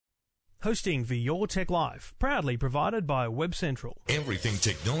Hosting for Your Tech Life, proudly provided by Web Central. Everything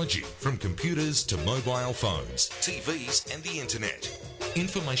technology, from computers to mobile phones, TVs and the internet.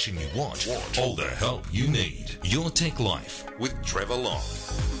 Information you want, all the help you need. Your Tech Life with Trevor Long.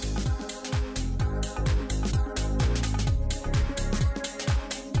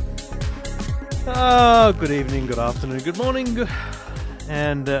 Good evening, good afternoon, good morning,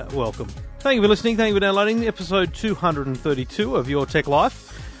 and welcome. Thank you for listening, thank you for downloading episode 232 of Your Tech Life.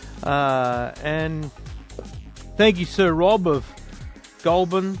 And thank you, Sir Rob of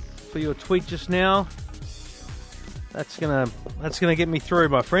Goulburn, for your tweet just now. That's gonna get me through,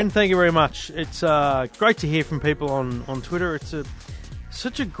 my friend. Thank you very much. It's great to hear from people on Twitter. It's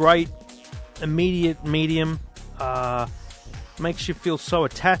such a great immediate medium. Makes you feel so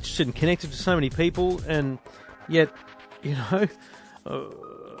attached and connected to so many people, and yet, you know,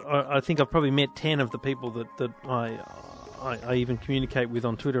 I think I've probably met 10 of the people that I even communicate with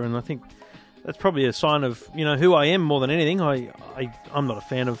on Twitter, and I think that's probably a sign of, you know, who I am more than anything. I'm not a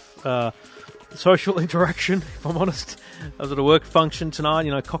fan of social interaction, if I'm honest. I was at a work function tonight,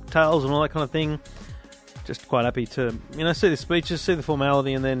 you know, cocktails and all that kind of thing. Just quite happy to, you know, see the speeches, see the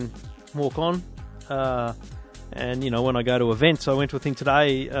formality, and then walk on. And, you know, when I go to events, I went to a thing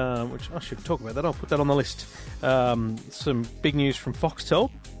today, which I should talk about that. I'll put that on the list. Some big news from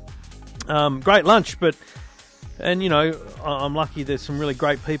Foxtel. Great lunch, and, you know, I'm lucky there's some really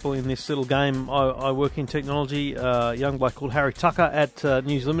great people in this little game. I work in technology. A young bloke called Harry Tucker at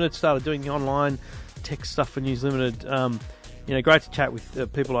News Limited started doing the online tech stuff for News Limited. You know, great to chat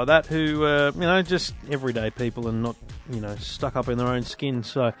with people like that who, you know, just everyday people and not, you know, stuck up in their own skin.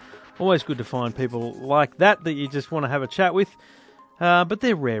 So always good to find people like that you just want to have a chat with. But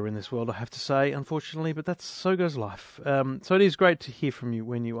they're rare in this world, I have to say, unfortunately, but so goes life. So it is great to hear from you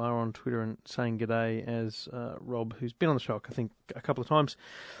when you are on Twitter and saying g'day, as Rob, who's been on the show, I think, a couple of times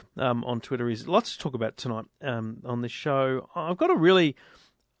on Twitter. Is lots to talk about tonight on this show. I've got a really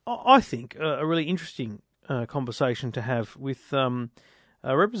interesting conversation to have with a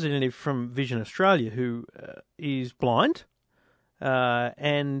representative from Vision Australia who is blind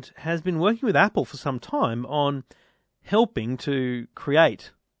and has been working with Apple for some time on helping to create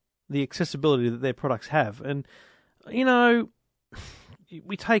the accessibility that their products have. And, you know,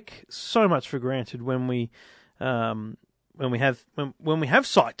 we take so much for granted when we have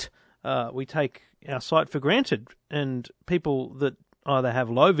sight. We take our sight for granted, and people that either have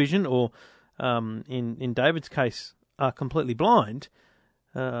low vision or, in David's case, are completely blind.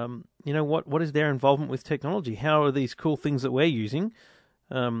 You know, what is their involvement with technology? How are these cool things that we're using,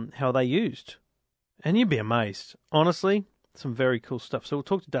 how are they used? And you'd be amazed. Honestly, some very cool stuff. So we'll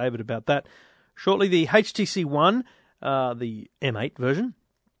talk to David about that shortly. The HTC One, the M8 version,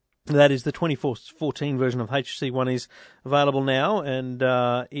 that is the 2014 version of HTC One, is available now, and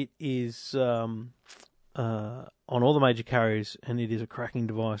it is on all the major carriers, and it is a cracking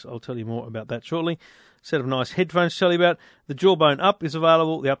device. I'll tell you more about that shortly. Set of nice headphones to tell you about. The Jawbone Up is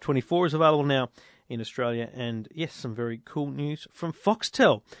available. The Up 24 is available now in Australia. And yes, some very cool news from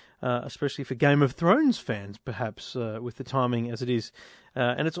Foxtel, especially for Game of Thrones fans, perhaps, with the timing as it is.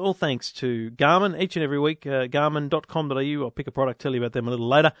 And it's all thanks to Garmin each and every week, garmin.com.au. I'll pick a product, tell you about them a little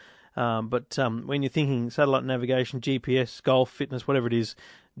later. But when you're thinking satellite navigation, GPS, golf, fitness, whatever it is,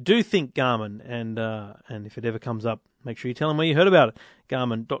 do think Garmin. And if it ever comes up, make sure you tell them where you heard about it.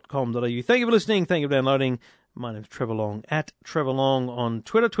 Garmin.com.au. Thank you for listening. Thank you for downloading. My name's Trevor Long, at Trevor Long on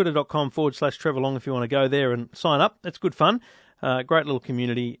Twitter, twitter.com/Trevor Long if you want to go there and sign up. It's good fun. Great little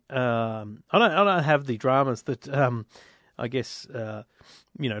community. I don't have the dramas that I guess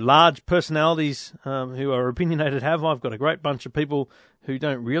you know, large personalities who are opinionated have. I've got a great bunch of people who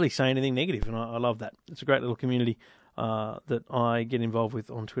don't really say anything negative, and I love that. It's a great little community that I get involved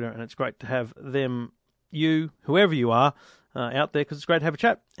with on Twitter, and it's great to have them, you, whoever you are, out there, because it's great to have a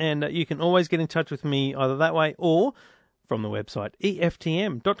chat. And you can always get in touch with me either that way or from the website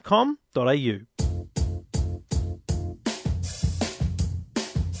eftm.com.au.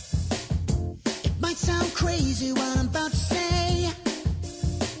 It might sound crazy what I'm about to say,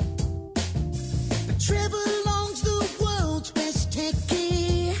 but Trevor Long's the world's best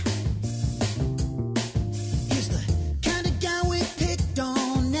techie. He's the kind of guy we picked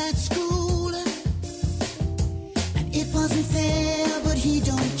on at school, and it wasn't fair, but he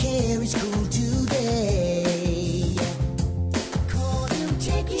don't care. He's cool today. Call him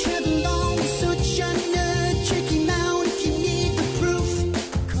techie. Trevor Long is such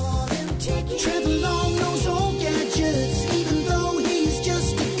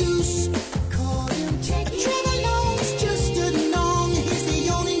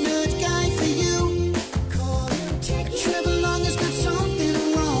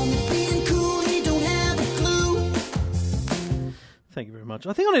Thank you very much.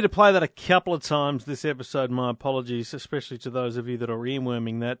 I think I need to play that a couple of times this episode. My apologies, especially to those of you that are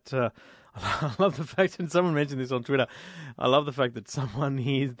earworming that. I love the fact, and someone mentioned this on Twitter, I love the fact that someone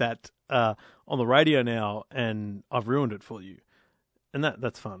hears that on the radio now and I've ruined it for you. And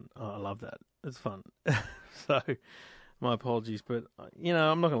that's fun. I love that. It's fun. So, my apologies. But,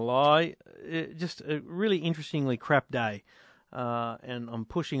 I'm not going to lie. Just a really interestingly crap day. And I'm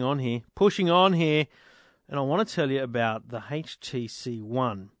pushing on here. And I want to tell you about the HTC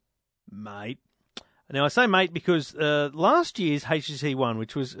One, mate. Now, I say mate because last year's HTC One,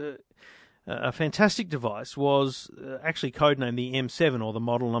 which was a fantastic device, was actually codenamed the M7, or the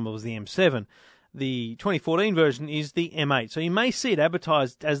model number was the M7. The 2014 version is the M8. So you may see it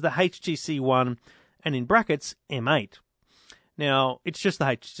advertised as the HTC One, and in brackets, M8. Now, it's just the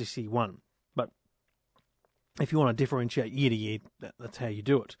HTC One. But if you want to differentiate year to year, that's how you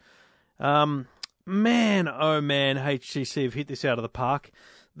do it. Man, oh man, HTC have hit this out of the park.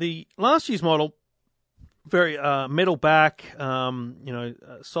 The last year's model, very metal back,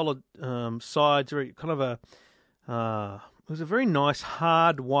 solid sides, very kind of it was a very nice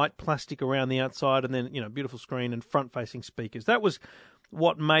hard white plastic around the outside, and then beautiful screen and front-facing speakers. That was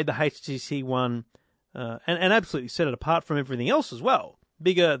what made the HTC One and absolutely set it apart from everything else as well.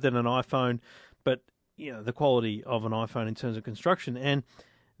 Bigger than an iPhone, but the quality of an iPhone in terms of construction. And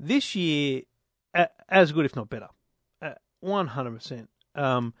this year, as good if not better, 100%.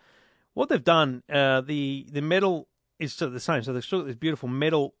 What they've done, the metal is still the same. So they've still got this beautiful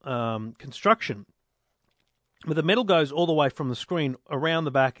metal construction, but the metal goes all the way from the screen around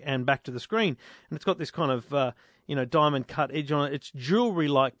the back and back to the screen, and it's got this kind of diamond cut edge on it. It's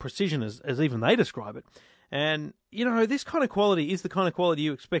jewelry-like precision, as even they describe it. And this kind of quality is the kind of quality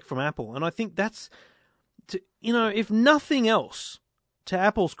you expect from Apple, and I think that's if nothing else, to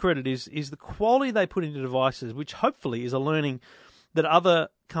Apple's credit, is the quality they put into devices, which hopefully is a learning that other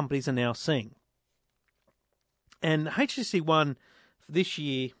companies are now seeing. And HTC One for this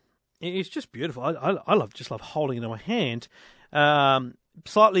year is just beautiful. I love holding it in my hand.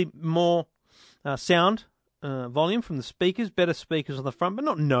 Slightly more sound volume from the speakers, better speakers on the front, but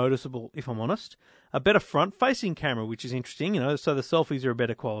not noticeable, if I'm honest. A better front-facing camera, which is interesting, so the selfies are a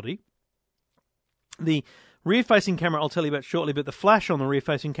better quality. The rear-facing camera I'll tell you about shortly, but the flash on the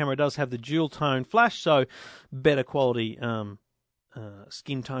rear-facing camera does have the dual-tone flash, so better quality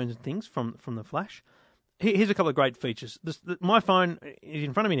skin tones and things from the flash. Here's a couple of great features. My phone is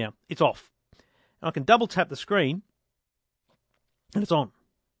in front of me now. It's off. And I can double-tap the screen, and it's on.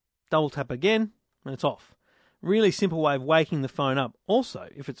 Double-tap again, and it's off. Really simple way of waking the phone up. Also,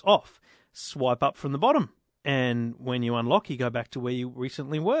 if it's off, swipe up from the bottom. And when you unlock, you go back to where you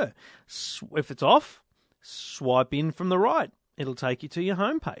recently were. If it's off, swipe in from the right. It'll take you to your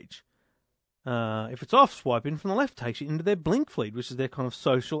home page. If it's off, swipe in from the left. Takes you into their Blink feed, which is their kind of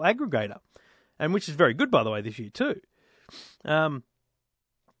social aggregator. And which is very good, by the way, this year too.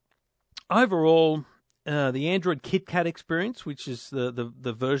 Overall, the Android KitKat experience, which is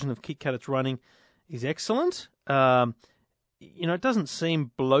the version of KitKat it's running, is excellent. It doesn't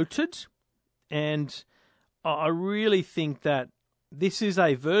seem bloated. And I really think that this is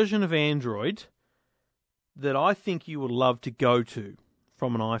a version of Android that I think you would love to go to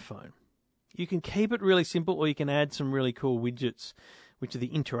from an iPhone. You can keep it really simple, or you can add some really cool widgets, which are the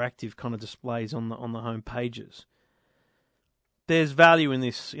interactive kind of displays on the home pages. There's value in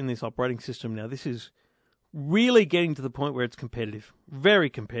this operating system now. This is really getting to the point where it's competitive, very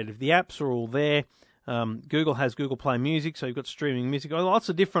competitive. The apps are all there. Google has Google Play Music, so you've got streaming music. Lots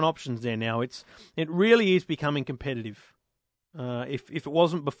of different options there now. It really is becoming competitive. If it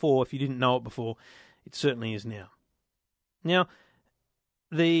wasn't before, if you didn't know it before, it certainly is now. Now,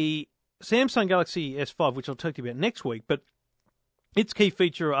 the Samsung Galaxy S5, which I'll talk to you about next week, but its key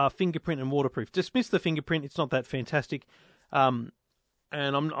feature are fingerprint and waterproof. Dismiss the fingerprint; it's not that fantastic. And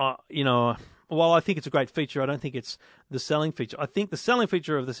while I think it's a great feature, I don't think it's the selling feature. I think the selling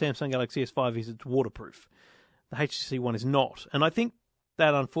feature of the Samsung Galaxy S5 is it's waterproof. The HTC One is not, and I think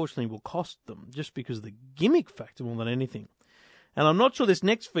that unfortunately will cost them just because of the gimmick factor more than anything. And I'm not sure this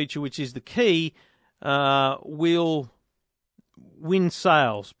next feature, which is the key, will win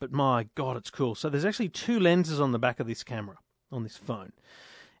sales, but my God, it's cool. So there's actually two lenses on the back of this camera, on this phone.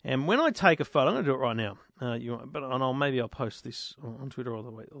 And when I take a photo, I'm going to do it right now, maybe I'll post this on Twitter or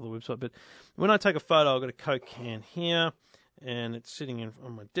the website, but when I take a photo, I've got a Coke can here, and it's sitting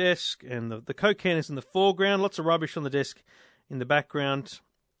on my desk, and the Coke can is in the foreground, lots of rubbish on the desk in the background.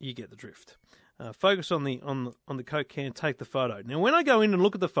 You get the drift. Focus on the Coke can, take the photo. Now, when I go in and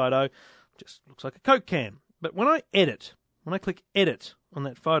look at the photo, it just looks like a Coke can. But when I click edit on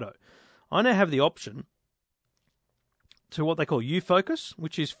that photo, I now have the option to what they call U-focus,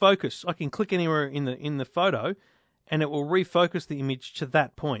 which is focus. I can click anywhere in the photo, and it will refocus the image to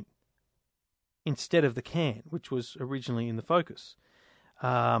that point instead of the can, which was originally in the focus.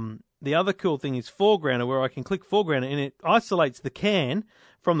 The other cool thing is foregrounder, where I can click foreground and it isolates the can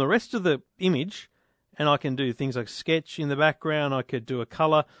from the rest of the image, and I can do things like sketch in the background. I could do a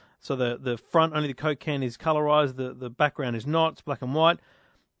color, so the front, only the Coke can is colorized, the background is not, it's black and white.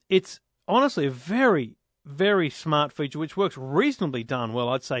 It's honestly a very, very smart feature, which works reasonably darn well.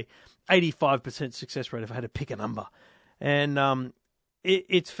 I'd say 85% success rate if I had to pick a number. And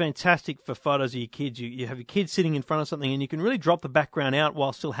it's fantastic for photos of your kids. You have your kids sitting in front of something, and you can really drop the background out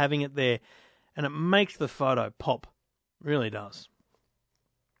while still having it there, and it makes the photo pop. It really does.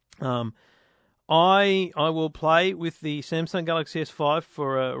 I will play with the Samsung Galaxy S5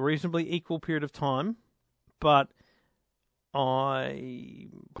 for a reasonably equal period of time, but I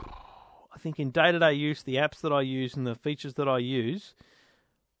think in day-to-day use, the apps that I use and the features that I use,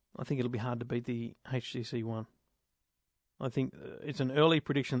 I think it'll be hard to beat the HTC One. I think it's an early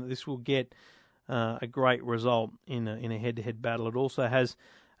prediction that this will get a great result in a head-to-head battle. It also has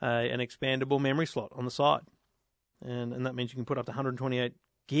an expandable memory slot on the side, and that means you can put up to 128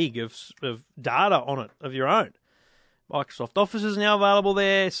 gig of data on it of your own. Microsoft Office is now available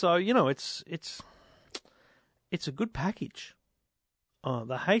there, so it's a good package.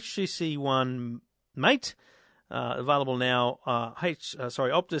 The HTC One Mate available now.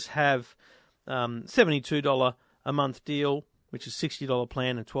 Optus have $72 a month deal, which is $60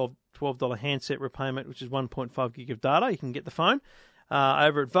 plan, and $12 handset repayment, which is 1.5 gig of data. You can get the phone.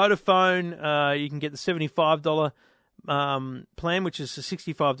 Over at Vodafone, you can get the $75 plan, which is a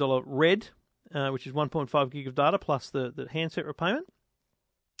 $65 red, which is 1.5 gig of data plus the handset repayment.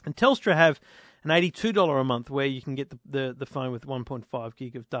 And Telstra have an $82 a month where you can get the phone with 1.5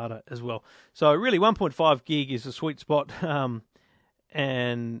 gig of data as well. So really 1.5 gig is a sweet spot,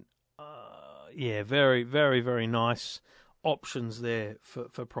 very, very, very nice options there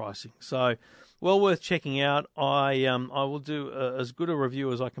for pricing. So well worth checking out. I will do as good a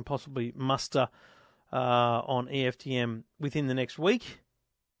review as I can possibly muster on EFTM within the next week.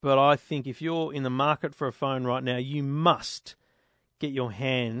 But I think if you're in the market for a phone right now, you must get your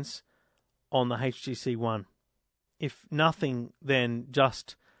hands on the HTC One. If nothing, then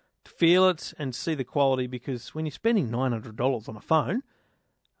just feel it and see the quality, because when you're spending $900 on a phone,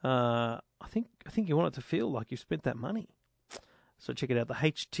 I think you want it to feel like you've spent that money. So check it out, the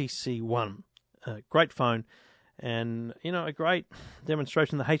HTC One. Great phone, and a great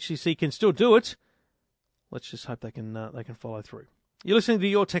demonstration that HTC can still do it. Let's just hope they can follow through. You're listening to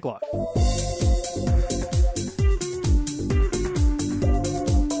Your Tech Life.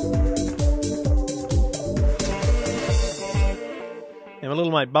 Now, my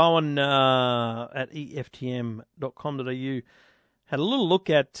little mate Bowen at EFTM.com.au had a little look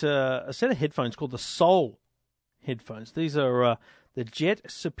at a set of headphones called the Soul headphones. These are the Jet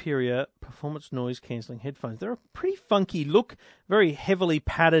Superior Performance Noise Cancelling headphones. They're a pretty funky look, very heavily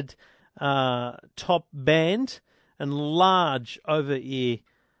padded top band, and large over-ear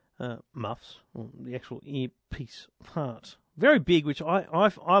muffs, or the actual earpiece part. Very big, which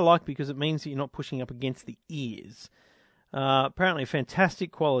I like because it means that you're not pushing up against the ears. Apparently,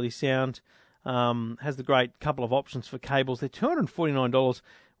 fantastic quality sound. Has the great couple of options for cables. They're $249,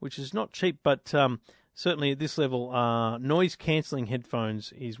 which is not cheap, but certainly at this level, noise-cancelling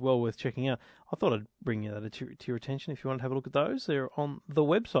headphones is well worth checking out. I thought I'd bring that to your attention if you want to have a look at those. They're on the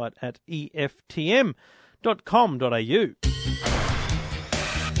website at EFTM.com.au.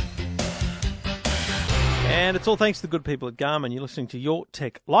 And it's all thanks to the good people at Garmin. You're listening to Your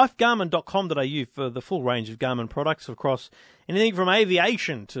Tech Life. Garmin.com.au for the full range of Garmin products across anything from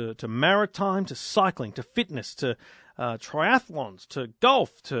aviation to maritime to cycling to fitness to triathlons to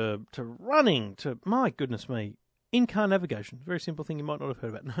golf to running to, my goodness me, in-car navigation. Very simple thing you might not have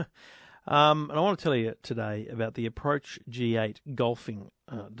heard about. And I want to tell you today about the Approach G8 golfing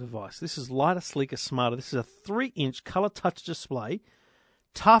device. This is lighter, sleeker, smarter. This is a 3-inch colour touch display.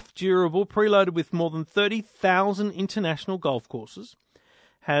 Tough, durable, preloaded with more than 30,000 international golf courses.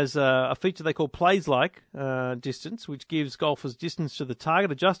 Has a feature they call Plays Like distance, which gives golfers distance to the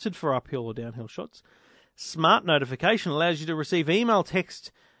target adjusted for uphill or downhill shots. Smart notification allows you to receive email,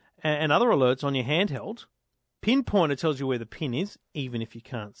 text, and other alerts on your handheld. Pinpointer tells you where the pin is, even if you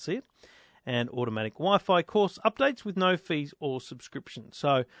can't see it. And automatic Wi-Fi course updates with no fees or subscription.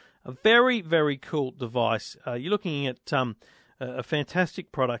 So a very, very cool device. You're looking at a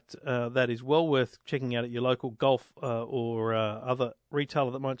fantastic product that is well worth checking out at your local golf or other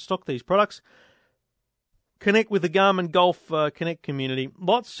retailer that might stock these products. Connect with the Garmin Golf Connect community.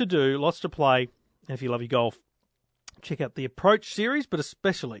 Lots to do, lots to play. And if you love your golf, check out the Approach series, but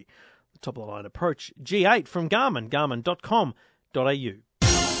especially the top-of-the-line Approach G8 from Garmin, garmin.com.au.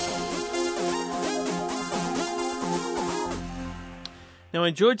 Now, I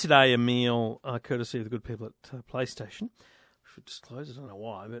enjoyed today a meal courtesy of the good people at PlayStation. I should disclose, I don't know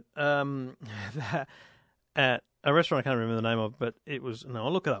why, but at a restaurant I can't remember the name of, but it was. No,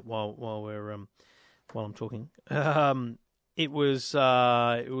 I'll look it up while I'm talking. It was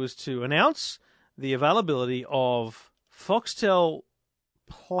to announce the availability of Foxtel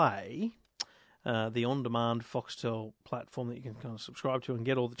Play, the on-demand Foxtel platform that you can kind of subscribe to and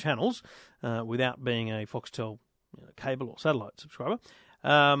get all the channels without being a Foxtel cable or satellite subscriber.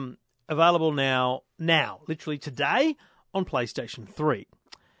 Available now, literally today, on PlayStation 3.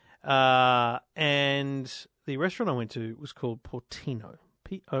 And the restaurant I went to was called Portino,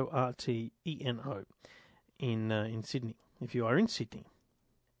 Porteno, in Sydney. If you are in Sydney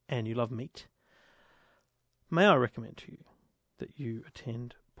and you love meat, may I recommend to you that you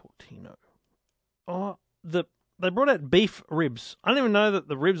attend Portino. They brought out beef ribs. I didn't even know that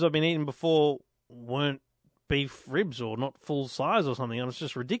the ribs I've been eating before weren't beef ribs or not full size or something. It was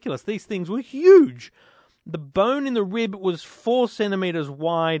just ridiculous. These things were huge. The bone in the rib was 4 centimetres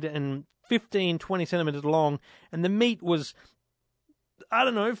wide and 15, 20 centimetres long, and the meat was,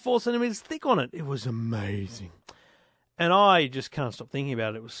 4 centimetres thick on it. It was amazing. And I just can't stop thinking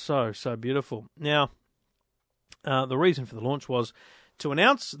about it. It was so, so beautiful. Now, the reason for the launch was to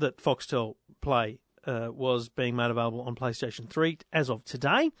announce that Foxtel Play was being made available on PlayStation 3 as of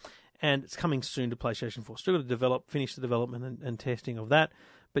today, and it's coming soon to PlayStation 4. Still got to finish the development and testing of that.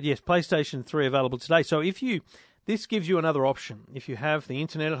 But yes, PlayStation 3 available today. So this gives you another option. If you have the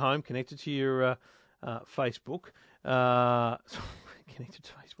internet at home connected to your Facebook,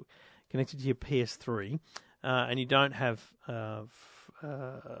 connected to your PS3, and you don't have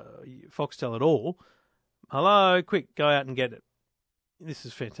Foxtel at all, hello, quick, go out and get it. This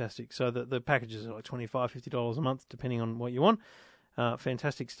is fantastic. So the packages are like $25, $50 a month, depending on what you want.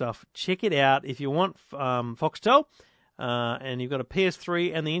 Fantastic stuff. Check it out. If you want Foxtel and you've got a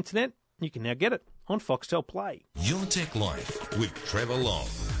PS3 and the internet, you can now get it on Foxtel Play. Your Tech Life with Trevor Long.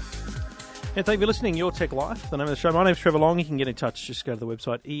 And thank you for listening. Your Tech Life, the name of the show. My name's Trevor Long. You can get in touch. Just go to the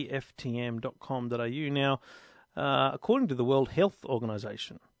website eftm.com.au. Now, according to the World Health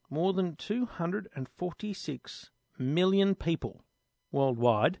Organization, more than 246 million people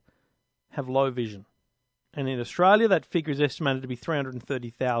worldwide have low vision. And in Australia, that figure is estimated to be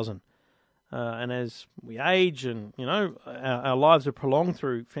 330,000. And as we age and, our lives are prolonged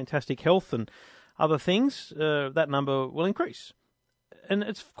through fantastic health and other things, that number will increase. And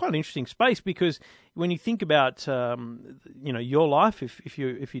it's quite an interesting space because when you think about, your life, if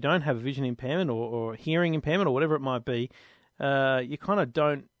you don't have a vision impairment or hearing impairment or whatever it might be, you kind of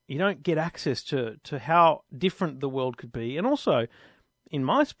don't get access to how different the world could be. And also, in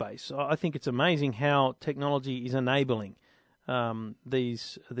my space, I think it's amazing how technology is enabling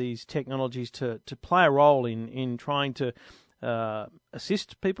these technologies to play a role in trying to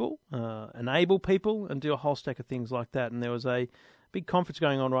assist people, enable people, and do a whole stack of things like that. And there was a big conference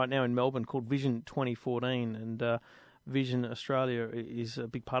going on right now in Melbourne called Vision 2014, and Vision Australia is a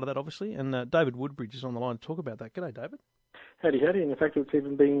big part of that, obviously. And David Woodbridge is on the line to talk about that. G'day, David. Howdy. And in fact, it's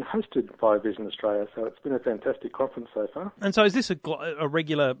even being hosted by Vision Australia, so it's been a fantastic conference so far. And so is this a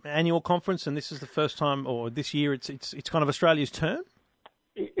regular annual conference, and this is the first time, or this year, it's kind of Australia's turn?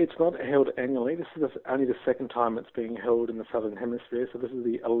 It's not held annually. This is only the second time it's being held in the Southern Hemisphere, so this is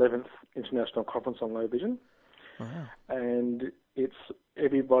the 11th International Conference on Low Vision. Wow. And it's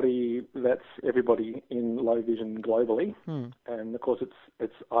everybody in low vision globally. And, of course,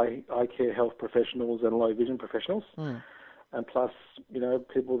 it's eye care health professionals and low vision professionals. And plus,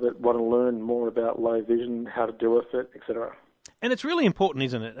 people that want to learn more about low vision, how to deal with it, etc. And it's really important,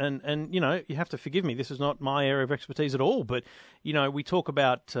 isn't it? And you have to forgive me, this is not my area of expertise at all, but, we talk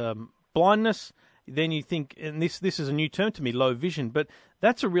about blindness, then you think, and this is a new term to me, low vision, but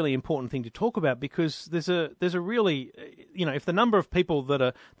that's a really important thing to talk about because there's a really, if the number of people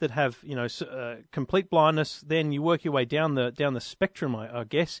that have, complete blindness, then you work your way down the spectrum, I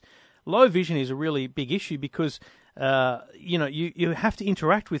guess. Low vision is a really big issue because you have to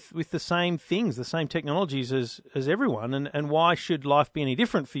interact with the same things, the same technologies as everyone, and why should life be any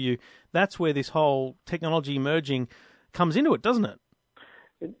different for you? That's where this whole technology merging comes into it, doesn't it?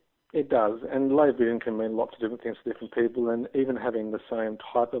 It does, and low vision can mean lots of different things to different people, and even having the same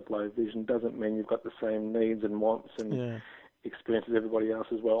type of low vision doesn't mean you've got the same needs and wants and experience as everybody else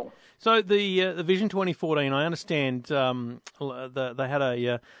as well. So the Vision 2014, I understand they had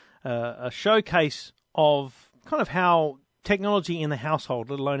a showcase of kind of how technology in the household,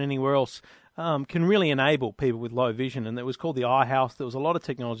 let alone anywhere else, can really enable people with low vision. And it was called the iHouse. There was a lot of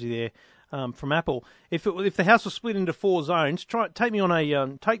technology there from Apple. If the house was split into 4 zones, take me on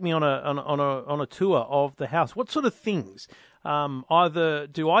a tour of the house. What sort of things either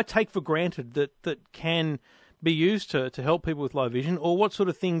do I take for granted that can be used to help people with low vision, or what sort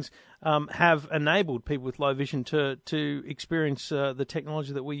of things have enabled people with low vision to experience the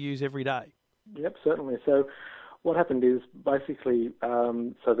technology that we use every day? Yep, certainly. So what happened is basically,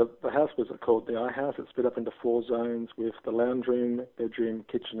 so the house was called the iHouse. It's split up into 4 zones with the lounge room, bedroom,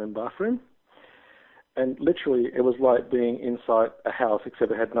 kitchen and bathroom. And literally it was like being inside a house,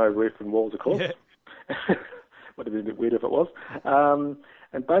 except it had no roof and walls, of course. Yeah. Would have been a bit weird if it was.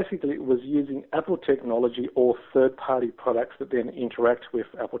 And basically it was using Apple technology or third-party products that then interact with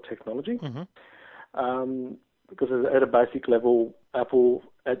Apple technology. Mm-hmm. Because at a basic level, Apple,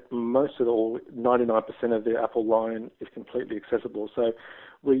 at most of all, 99% of their Apple line is completely accessible. So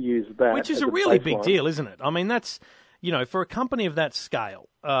we use that. Which is as a really baseline. Big deal, isn't it? I mean, that's, for a company of that scale,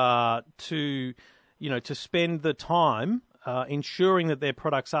 to spend the time ensuring that their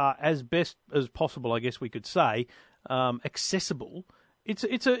products are as best as possible, I guess we could say, accessible. It's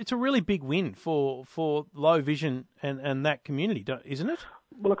a really big win for low vision and that community, isn't it?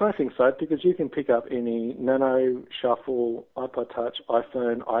 Well, look, I think so, because you can pick up any Nano, Shuffle, iPod Touch,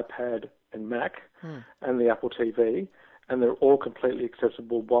 iPhone, iPad, and Mac, and the Apple TV, and they're all completely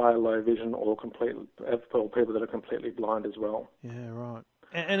accessible by low vision or for people that are completely blind as well. Yeah, right.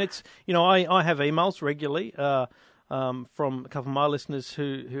 And it's, I have emails regularly from a couple of my listeners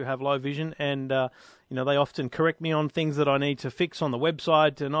who have low vision, and they often correct me on things that I need to fix on the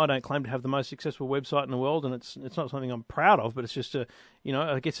website, and I don't claim to have the most successful website in the world, and it's not something I'm proud of, but it's just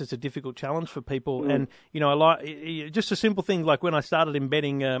I guess it's a difficult challenge for people. And I like just a simple thing like when I started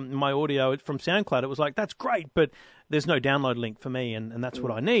embedding my audio from SoundCloud, it was like, that's great, but there's no download link for me, and that's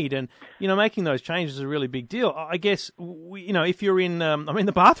what I need. And making those changes is a really big deal. I guess if you're in,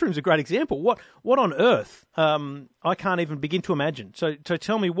 the bathroom's a great example. What on earth? I can't even begin to imagine. So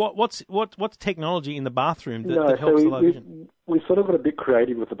tell me what's technology in the bathroom that helps the low vision? We sort of got a bit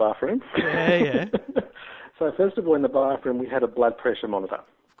creative with the bathroom. Yeah. So first of all, in the bathroom, we had a blood pressure monitor.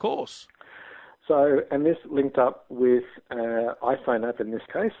 Of course. So, and this linked up with iPhone app in this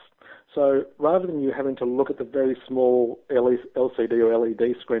case. So rather than you having to look at the very small LCD or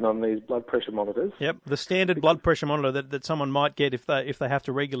LED screen on these blood pressure monitors. Yep, the standard blood pressure monitor that someone might get if they have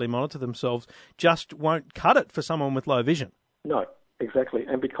to regularly monitor themselves just won't cut it for someone with low vision. No, exactly.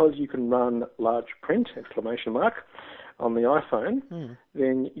 And because you can run large print, ! On the iPhone,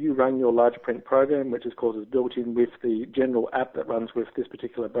 then you run your large print program, which is called as built in with the general app that runs with this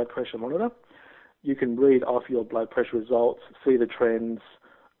particular blood pressure monitor. You can read off your blood pressure results, see the trends,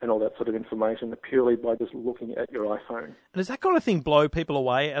 and all that sort of information purely by just looking at your iPhone. And does that kind of thing blow people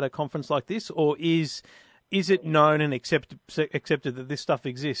away at a conference like this, or is it known and accepted that this stuff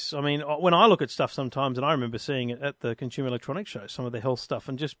exists? I mean, when I look at stuff sometimes, and I remember seeing it at the Consumer Electronics Show, some of the health stuff,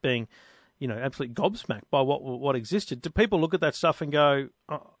 and just being absolutely gobsmacked by what existed. Do people look at that stuff and go,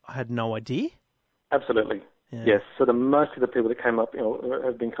 oh, I had no idea? Absolutely. Yeah. Yes. So most of the people that came up,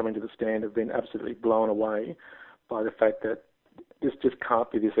 have been coming to the stand have been absolutely blown away by the fact that this just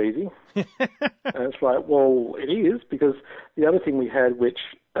can't be this easy. And it's like, well, it is, because the other thing we had, which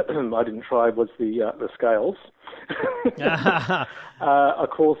I didn't try, was the scales. A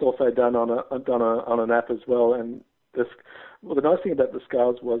course also done on an app as well, and this. Well, the nice thing about the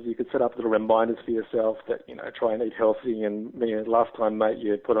scales was you could set up little reminders for yourself that, try and eat healthy, and last time, mate,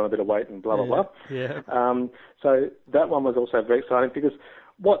 you put on a bit of weight and blah, blah, blah. Yeah. So that one was also very exciting, because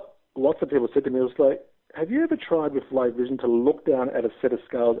what lots of people said to me was like, have you ever tried with low vision to look down at a set of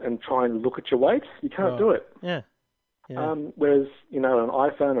scales and try and look at your weight? You can't do it. Yeah. Whereas, an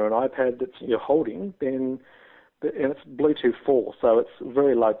iPhone or an iPad that you're holding, then... And it's Bluetooth 4, so it's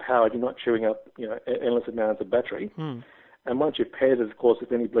very low powered. You're not chewing up, endless amounts of battery. And once you've paired it, of course,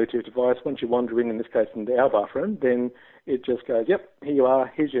 with any Bluetooth device, once you wander in this case, into our bathroom, then it just goes, yep, here you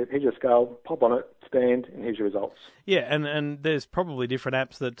are, here's your scale, pop on it, stand, and here's your results. Yeah, and there's probably different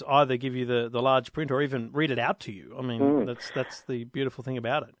apps that either give you the large print or even read it out to you. I mean, that's the beautiful thing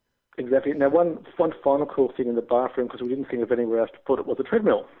about it. Exactly. Now, one final cool thing in the bathroom, because we didn't think of anywhere else to put it, was a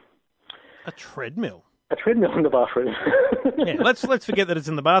treadmill. A treadmill? A treadmill in the bathroom. Yeah, let's forget that it's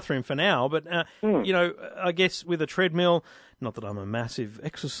in the bathroom for now. But I guess with a treadmill, not that I'm a massive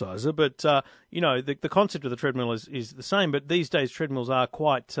exerciser, but the concept of the treadmill is the same. But these days, treadmills are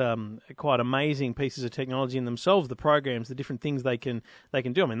quite amazing pieces of technology in themselves. The programs, the different things they can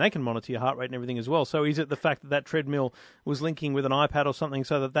do. I mean, they can monitor your heart rate and everything as well. So is it the fact that treadmill was linking with an iPad or something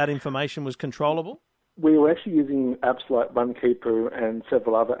so that information was controllable? we were actually using apps like Runkeeper and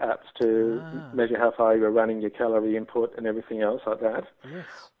several other apps to measure how far you were running, your calorie input and everything else like that. Yes.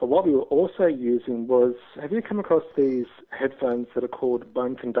 But what we were also using was, have you come across these headphones that are called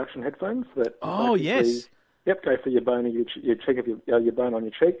bone conduction headphones? That Oh, yes. Yep, go for your bone and your cheek of your bone on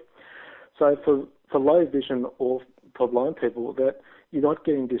your cheek. So for low vision or for blind people, that you're not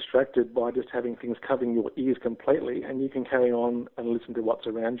getting distracted by just having things covering your ears completely, and you can carry on and listen to what's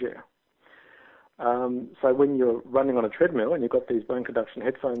around you. So when you're running on a treadmill and you've got these bone conduction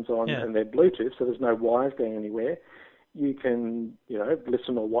headphones on and they're Bluetooth, so there's no wires going anywhere, you can,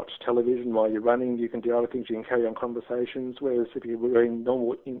 listen or watch television while you're running. You can do other things. You can carry on conversations, whereas if you're wearing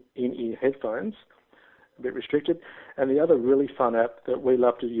normal in-ear headphones, a bit restricted. And the other really fun app that we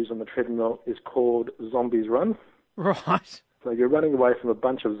love to use on the treadmill is called Zombies Run. Right. So you're running away from a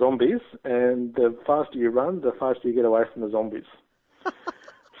bunch of zombies, and the faster you run, the faster you get away from the zombies.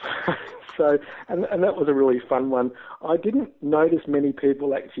 So, and that was a really fun one. I didn't notice many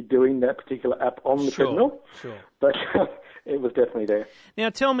people actually doing that particular app on the treadmill, but it was definitely there. Now,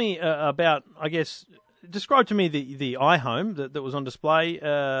 tell me about, I guess, describe to me the iHome that was on display,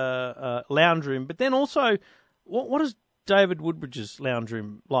 lounge room, but then also, what is David Woodbridge's lounge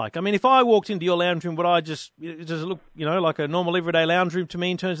room like? I mean, if I walked into your lounge room, does it look, like a normal everyday lounge room to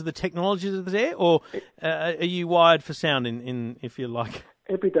me in terms of the technology that's there, or are you wired for sound in if you like?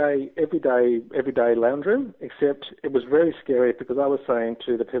 Everyday lounge room, except it was very scary because I was saying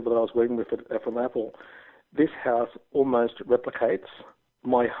to the people that I was working with from Apple, this house almost replicates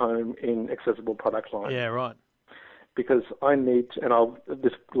my home in accessible product line. Yeah, right. Because I need,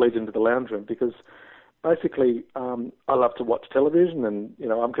 this leads into the lounge room, because basically I love to watch television, and,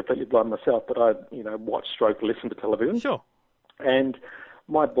 I'm completely blind myself, but I, watch / listen to television. Sure. And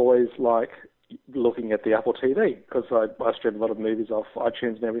my boys like looking at the Apple TV, because I stream a lot of movies off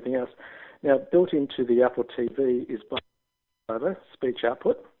iTunes and everything else. Now, built into the Apple TV is both speech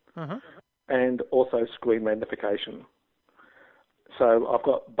output and also screen magnification. So I've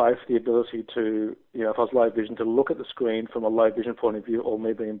got both the ability to, if I was low vision, to look at the screen from a low vision point of view, or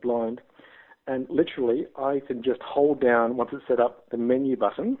me being blind. And literally, I can just hold down, once it's set up, the menu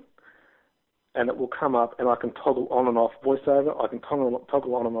button, and it will come up, and I can toggle on and off voiceover, I can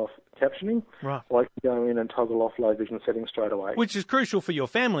toggle on and off captioning, right. Or I can go in and toggle off low vision settings straight away. Which is crucial for your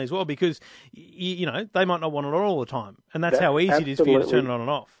family as well, because, they might not want it all the time, and that's how easy it is for you to turn it on and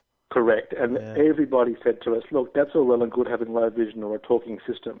off. Correct, and everybody said to us, look, that's all well and good having low vision or a talking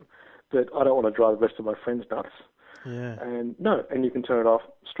system, but I don't want to drive the rest of my friends nuts. Yeah. And you can turn it off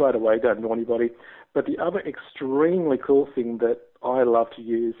straight away, don't annoy anybody. But the other extremely cool thing that I love to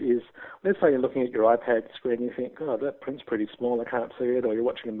use is, let's say you're looking at your iPad screen and you think, oh, that print's pretty small, I can't see it, or you're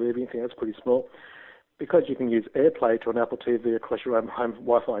watching a movie and you think that's pretty small. Because you can use AirPlay to an Apple TV across your own home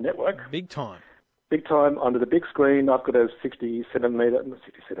Wi-Fi network. Big time under the big screen. I've got a 60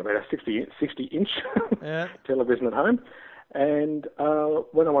 inch television at home. And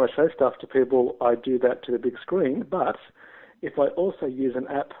when I want to show stuff to people, I do that to the big screen. But if I also use an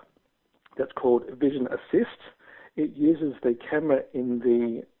app that's called Vision Assist, it uses the camera in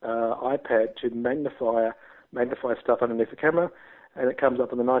the iPad to magnify stuff underneath the camera, and it comes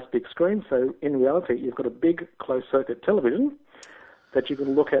up on a nice big screen. So in reality, you've got a big closed-circuit television that you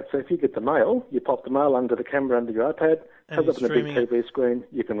can look at. So if you get the mail, you pop the mail under the camera under your iPad, comes up on a big TV screen,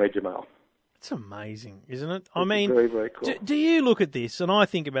 you can read your mail. It's amazing, isn't it? I mean, very, very cool. Do you look at this, and I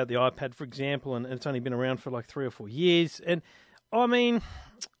think about the iPad, for example, and it's only been around for like 3 or 4 years, and I mean,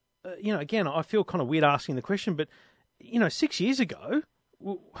 again, I feel kind of weird asking the question, but 6 years ago,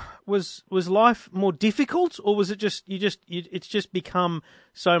 was life more difficult, or was it just it's just become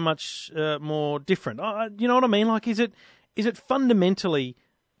so much more different? You know what I mean? Like, is it fundamentally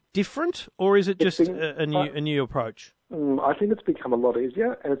different, or is it just a new approach? I think it's become a lot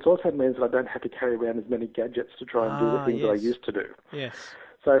easier, and it also means that I don't have to carry around as many gadgets to try and do the things that I used to do. Yes.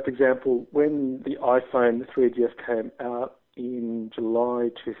 So, for example, when the iPhone 3GS came out in July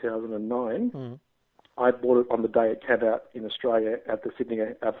 2009, I bought it on the day it came out in Australia at the Sydney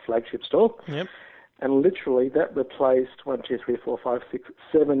flagship store. Yep. And literally that replaced 1, 2, 3, 4, 5, 6,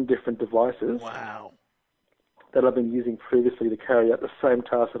 7 different devices. Wow. That I've been using previously to carry out the same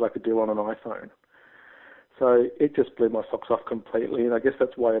task that I could do on an iPhone. So it just blew my socks off completely, and I guess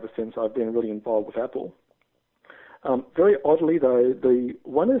that's why ever since I've been really involved with Apple. Very oddly, though,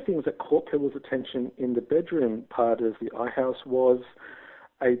 one of the things that caught people's attention in the bedroom part of the iHouse was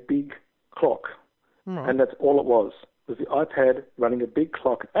a big clock, and that's all it was the iPad running a big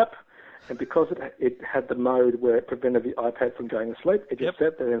clock app, and because it had the mode where it prevented the iPad from going to sleep, it just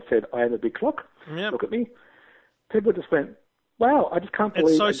sat there and said, I am a big clock, look at me. People just went, wow, I just can't believe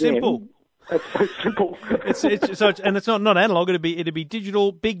it's so simple. It's so simple. And it's not analog. It'd be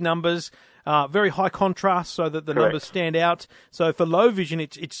digital, big numbers, very high contrast, so that the Correct. numbers stand out. So for low vision,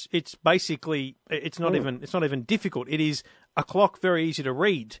 it's basically it's not even difficult. It is a clock very easy to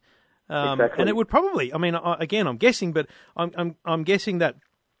read. Exactly. And it would probably, I mean, again, I'm guessing, but I'm guessing that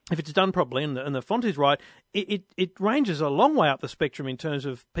if it's done properly and the font is right, it ranges a long way up the spectrum in terms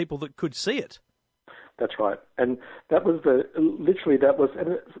of people that could see it. That's right. And that was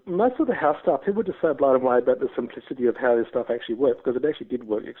and most of the house stuff, people were just so blown away about the simplicity of how this stuff actually worked, because it actually did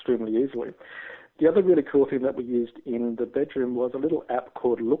work extremely easily. The other really cool thing that we used in the bedroom was a little app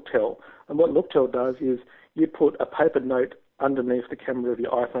called Looktel. And what Looktel does is you put a paper note underneath the camera of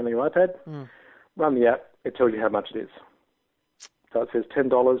your iPhone or your iPad, run the app, it tells you how much it is. So it says $10,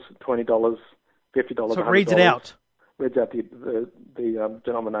 $20, $50, So it reads it out. Reads out the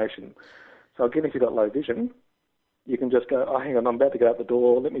denomination. So again, if you've got low vision, you can just go, oh, hang on, I'm about to go out the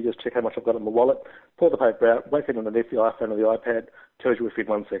door. Let me just check how much I've got in my wallet. Pull the paper out, whack it underneath the iPhone or the iPad. Tells you within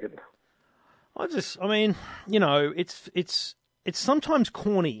 1 second. I mean, you know, it's sometimes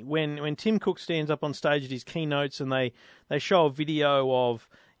corny when Tim Cook stands up on stage at his keynotes and they show a video of,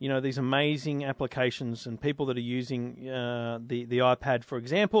 you know, these amazing applications and people that are using the iPad, for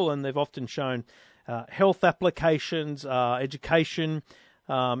example, and they've often shown health applications, education.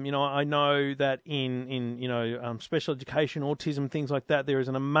 You know, I know that in you know, special education, autism, things like that, there is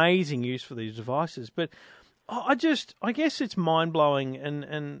an amazing use for these devices. But I guess it's mind-blowing,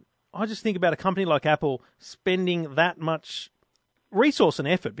 and I just think about a company like Apple spending that much resource and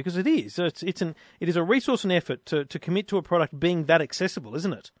effort, because it is. It is a resource and effort to commit to a product being that accessible,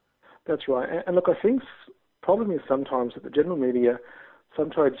 isn't it? That's right. And look, I think the problem is sometimes that the general media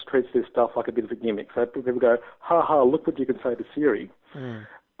sometimes treats this stuff like a bit of a gimmick. So people go, ha ha, look what you can say to Siri.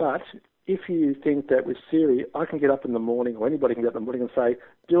 But if you think that with Siri, I can get up in the morning, or anybody can get up in the morning and say,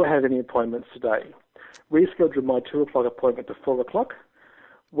 do I have any appointments today? Reschedule my 2 o'clock appointment to 4 o'clock.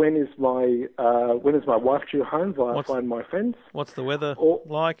 When is my wife due home? Via Find My Friends? What's the weather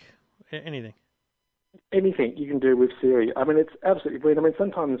like? Anything. Anything you can do with Siri. I mean, it's absolutely brilliant. I mean,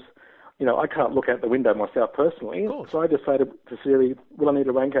 sometimes, you know, I can't look out the window myself personally. So I just say to Siri, will I need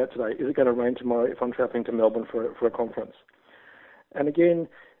a raincoat today? Is it going to rain tomorrow if I'm travelling to Melbourne for a conference? And again,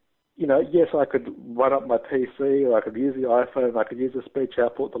 you know, yes, I could run up my PC, or I could use the iPhone, I could use the speech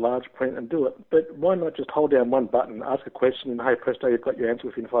output, the large print, and do it. But why not just hold down one button, ask a question, and hey, presto, you've got your answer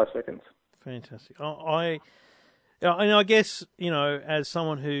within 5 seconds. Fantastic. I guess, you know, as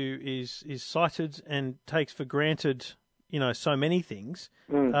someone who is sighted and takes for granted, you know, so many things,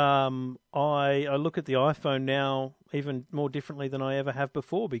 I look at the iPhone now even more differently than I ever have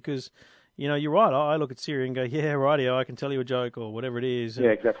before, because, you know, you're right. I look at Siri and go, yeah, rightio, I can tell you a joke or whatever it is. Yeah,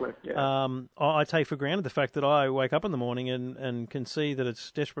 exactly. Yeah. I take for granted the fact that I wake up in the morning and can see that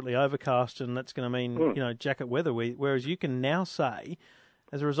it's desperately overcast, and that's going to mean, you know, jacket weather. Whereas you can now say,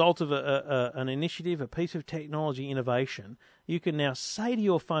 as a result of an initiative, a piece of technology innovation, you can now say to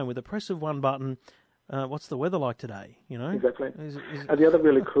your phone with the press of one button, what's the weather like today? You know? Exactly. And the other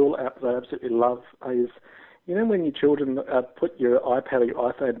really cool app that I absolutely love is, you know, when your children put your iPad or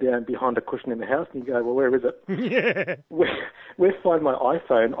your iPhone down behind a cushion in the house and you go, well, where is it? Yeah. Where Find My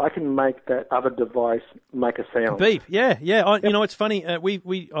iPhone, I can make that other device make a sound. Beep. Yeah. Yep. You know, it's funny. I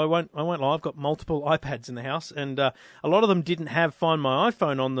won't lie. I've got multiple iPads in the house, and a lot of them didn't have Find My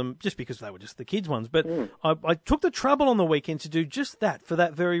iPhone on them just because they were just the kids' ones. But I took the trouble on the weekend to do just that for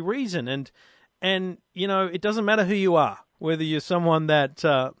that very reason. And you know, it doesn't matter who you are, whether you're someone that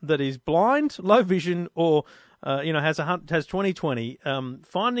is blind, low vision, or you know, has 20/20.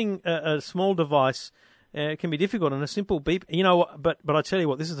 Finding a small device can be difficult, and a simple beep. You know, but I tell you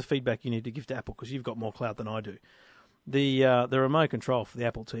what, this is the feedback you need to give to Apple, because you've got more clout than I do. The remote control for the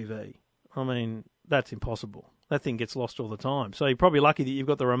Apple TV. I mean, that's impossible. That thing gets lost all the time. So you're probably lucky that you've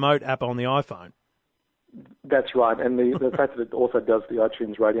got the remote app on the iPhone. That's right, and the fact that it also does the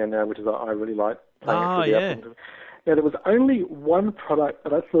iTunes radio now, which is I really like. Oh, yeah. Now, there was only one product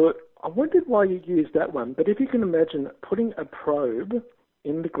that I thought, I wondered why you used that one, but if you can imagine putting a probe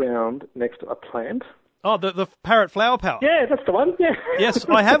in the ground next to a plant. Oh, the Parrot Flower Power. Yeah, that's the one, yeah. Yes,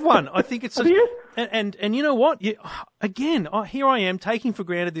 I have one. I think it's... Have you? And you know what? Again, here I am taking for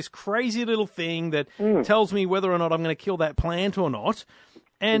granted this crazy little thing that tells me whether or not I'm going to kill that plant or not.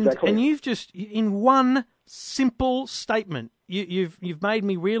 And you've just, in one simple statement, you've made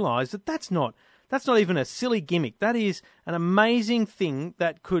me realise that that's not even a silly gimmick. That is an amazing thing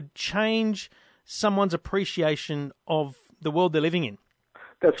that could change someone's appreciation of the world they're living in.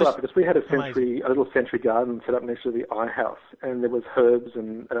 That's right, because we had a little century garden set up next to the iHouse, and there was herbs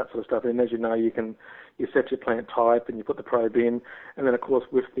and that sort of stuff. And as you know, you set your plant type and you put the probe in, and then of course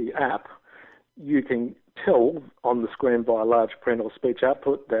with the app, you can tell on the screen by a large print or speech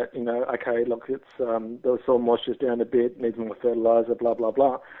output that, okay, look, it's the soil moisture's down a bit, needs more fertilizer, blah, blah,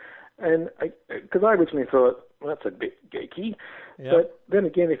 blah. And because I originally thought, well, that's a bit geeky. Yep. But then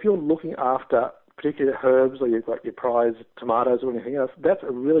again, if you're looking after particular herbs or you've got your prize tomatoes or anything else, that's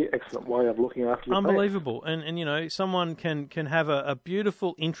a really excellent way of looking after your Unbelievable. And someone can have a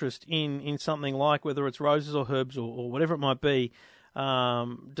beautiful interest in something like whether it's roses or herbs or whatever it might be,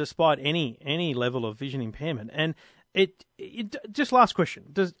 despite any level of vision impairment. And it just last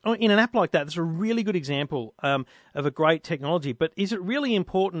question. In an app like that, that's a really good example of a great technology, but is it really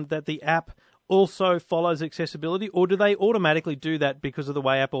important that the app also follows accessibility, or do they automatically do that because of the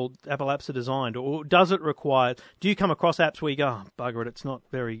way Apple apps are designed, or does it require? Do you come across apps where you go, oh, bugger it, it's not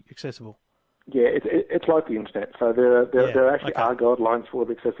very accessible? Yeah, it's like the internet. So there actually are guidelines for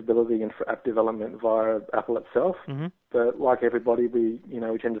the accessibility and for app development via Apple itself. Mm-hmm. But like everybody, we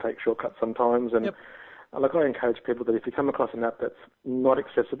tend to take shortcuts sometimes. And look, I encourage people that if you come across an app that's not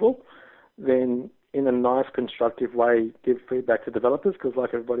accessible, then in a nice, constructive way, give feedback to developers, because like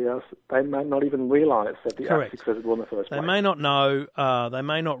everybody else, they may not even realise that the app's accessible in the first place. They may not know, they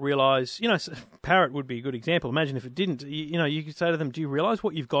may not realise, Parrot would be a good example. Imagine if it didn't, you could say to them, do you realise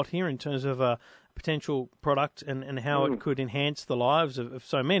what you've got here in terms of a potential product and how it could enhance the lives of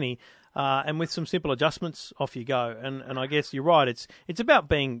so many? And with some simple adjustments, off you go. And I guess you're right. It's about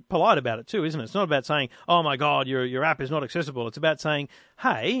being polite about it too, isn't it? It's not about saying, "Oh my God, your app is not accessible." It's about saying,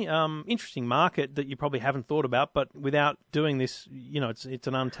 "Hey, interesting market that you probably haven't thought about, but without doing this, it's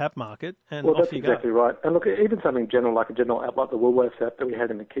an untapped market." And well, off that's you go. exactly right. And look, even something general like a general app like the Woolworths app that we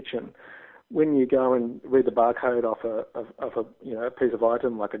had in the kitchen. When you go and read the barcode off a piece of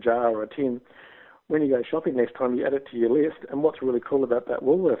item like a jar or a tin, when you go shopping next time, you add it to your list. And what's really cool about that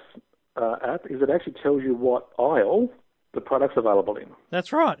Woolworths app is it actually tells you what aisle the product's available in.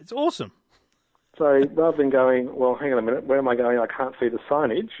 That's right. It's awesome. So rather than going, well, hang on a minute, where am I going? I can't see the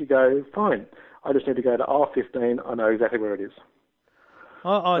signage. You go, fine. I just need to go to aisle 15. I know exactly where it is.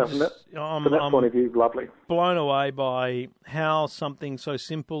 From that point of view, lovely. Blown away by how something so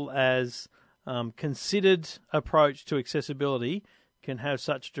simple as considered approach to accessibility can have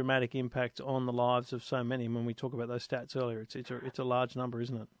such dramatic impact on the lives of so many. When we talk about those stats earlier, it's a large number,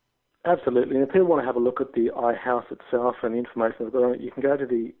 isn't it? Absolutely. And if people want to have a look at the iHouse itself and the information that's on it, you can go to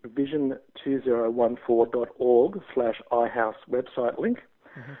the vision2014.org/iHouse website link.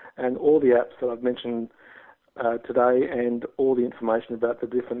 Mm-hmm. And all the apps that I've mentioned today and all the information about the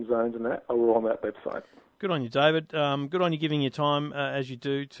different zones and that are all on that website. Good on you, David. Good on you giving your time as you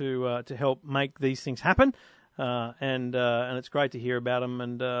do to help make these things happen. And it's great to hear about them,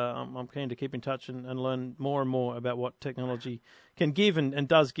 and I'm keen to keep in touch and learn more and more about what technology can give and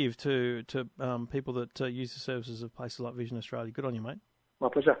does give to people that use the services of places like Vision Australia. Good on you, mate. My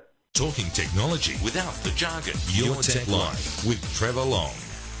pleasure. Talking technology without the jargon. Your Tech Life with Trevor Long.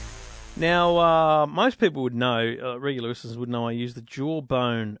 Now, most people would know, regular listeners would know, I use the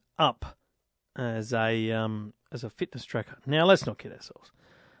Jawbone Up as a fitness tracker. Now, let's not kid ourselves.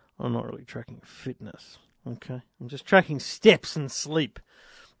 I'm not really tracking fitness. Okay, I'm just tracking steps and sleep.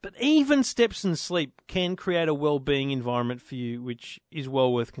 But even steps and sleep can create a well-being environment for you, which is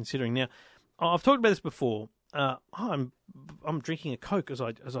well worth considering. Now, I've talked about this before. I'm drinking a Coke as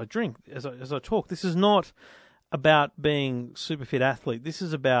I talk. This is not about being super fit athlete. This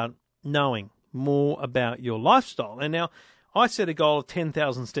is about knowing more about your lifestyle. And now, I set a goal of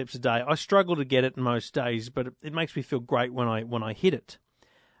 10,000 steps a day. I struggle to get it most days, but it makes me feel great when I hit it.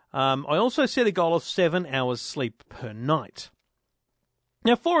 I also set a goal of 7 hours sleep per night.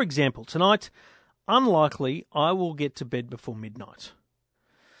 Now, for example, tonight, unlikely I will get to bed before midnight.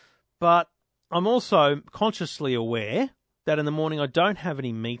 But I'm also consciously aware that in the morning I don't have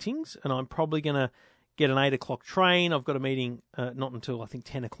any meetings, and I'm probably going to get an 8 o'clock train. I've got a meeting not until, I think,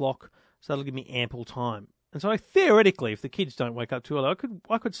 10 o'clock, so that'll give me ample time. And so theoretically, if the kids don't wake up too early,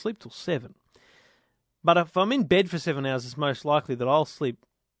 I could sleep till 7. But if I'm in bed for 7 hours, it's most likely that I'll sleep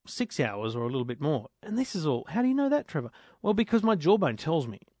 6 hours or a little bit more. And this is all. How do you know that, Trevor? Well, because my jawbone tells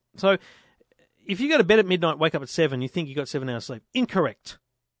me. So if you go to bed at midnight, wake up at 7, you think you got 7 hours sleep. Incorrect.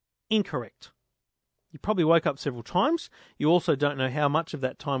 You probably woke up several times. You also don't know how much of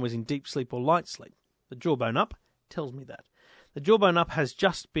that time was in deep sleep or light sleep. The Jawbone Up tells me that. The Jawbone Up has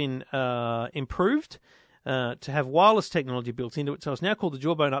just been improved to have wireless technology built into it. So it's now called the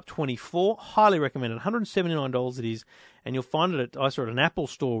Jawbone Up 24. Highly recommended. $179 it is, and you'll find it I saw it at an Apple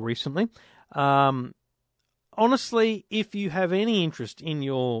store recently. Honestly, if you have any interest in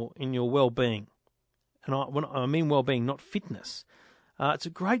your well-being, and I mean well-being, not fitness, it's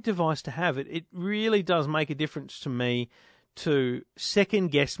a great device to have. It really does make a difference to me to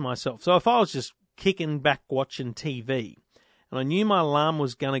second guess myself. So if I was just kicking back watching TV and I knew my alarm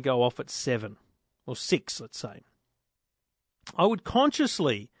was going to go off at 7 or 6, let's say, I would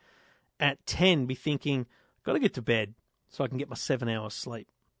consciously at 10 be thinking, got to get to bed so I can get my 7 hours sleep.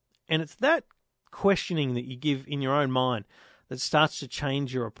 And it's that questioning that you give in your own mind that starts to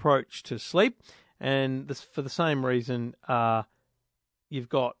change your approach to sleep. And this, for the same reason, you've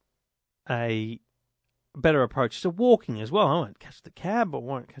got a better approach to walking as well. I won't catch the cab, I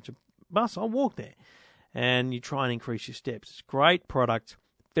won't catch a bus, I'll walk there. And you try and increase your steps. It's a great product,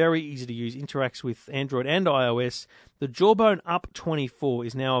 very easy to use, interacts with Android and iOS. The Jawbone Up 24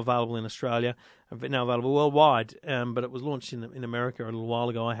 is now available in Australia, now available worldwide, but it was launched in America a little while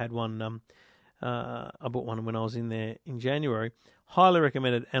ago. I had one, I bought one when I was in there in January. Highly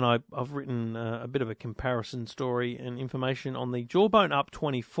recommended, and I've written a bit of a comparison story and information on the Jawbone Up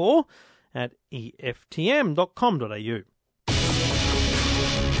 24 at eftm.com.au.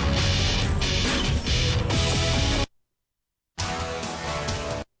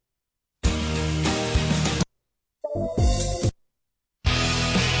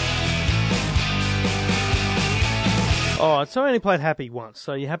 All right, so I only played Happy once.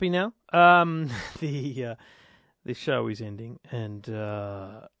 So you happy now? This show is ending, and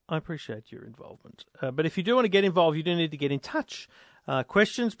I appreciate your involvement. But if you do want to get involved, you do need to get in touch.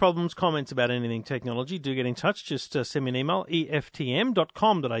 Questions, problems, comments about anything technology, do get in touch. Just send me an email,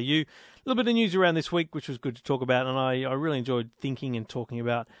 eftm.com.au. A little bit of news around this week, which was good to talk about, and I really enjoyed thinking and talking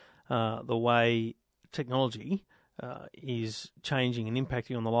about the way technology is changing and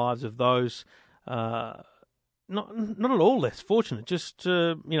impacting on the lives of those not at all less fortunate, just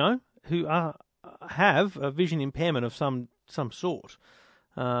who have a vision impairment of some sort,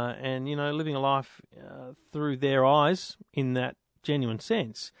 and living a life through their eyes in that genuine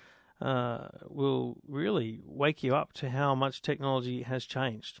sense will really wake you up to how much technology has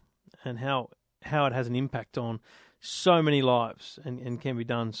changed and how it has an impact on so many lives and can be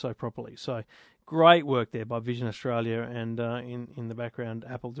done so properly. So great work there by Vision Australia, and in the background,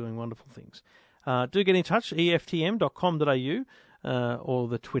 Apple doing wonderful things. Do get in touch, eftm.com.au, or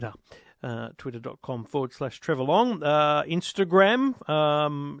the Twitter, twitter.com/Trevor Long,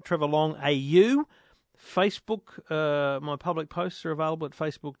 Instagram, Trevor Long AU, Facebook, my public posts are available at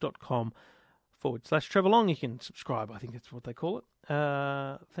facebook.com/Trevor Long. You can subscribe, I think that's what they call it.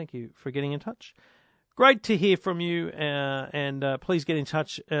 Thank you for getting in touch. Great to hear from you, and please get in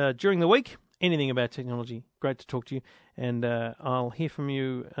touch during the week. Anything about technology, great to talk to you. And I'll hear from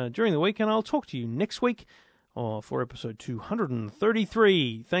you during the week, and I'll talk to you next week for episode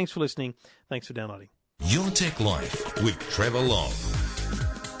 233. Thanks for listening. Thanks for downloading. Your Tech Life with Trevor Long.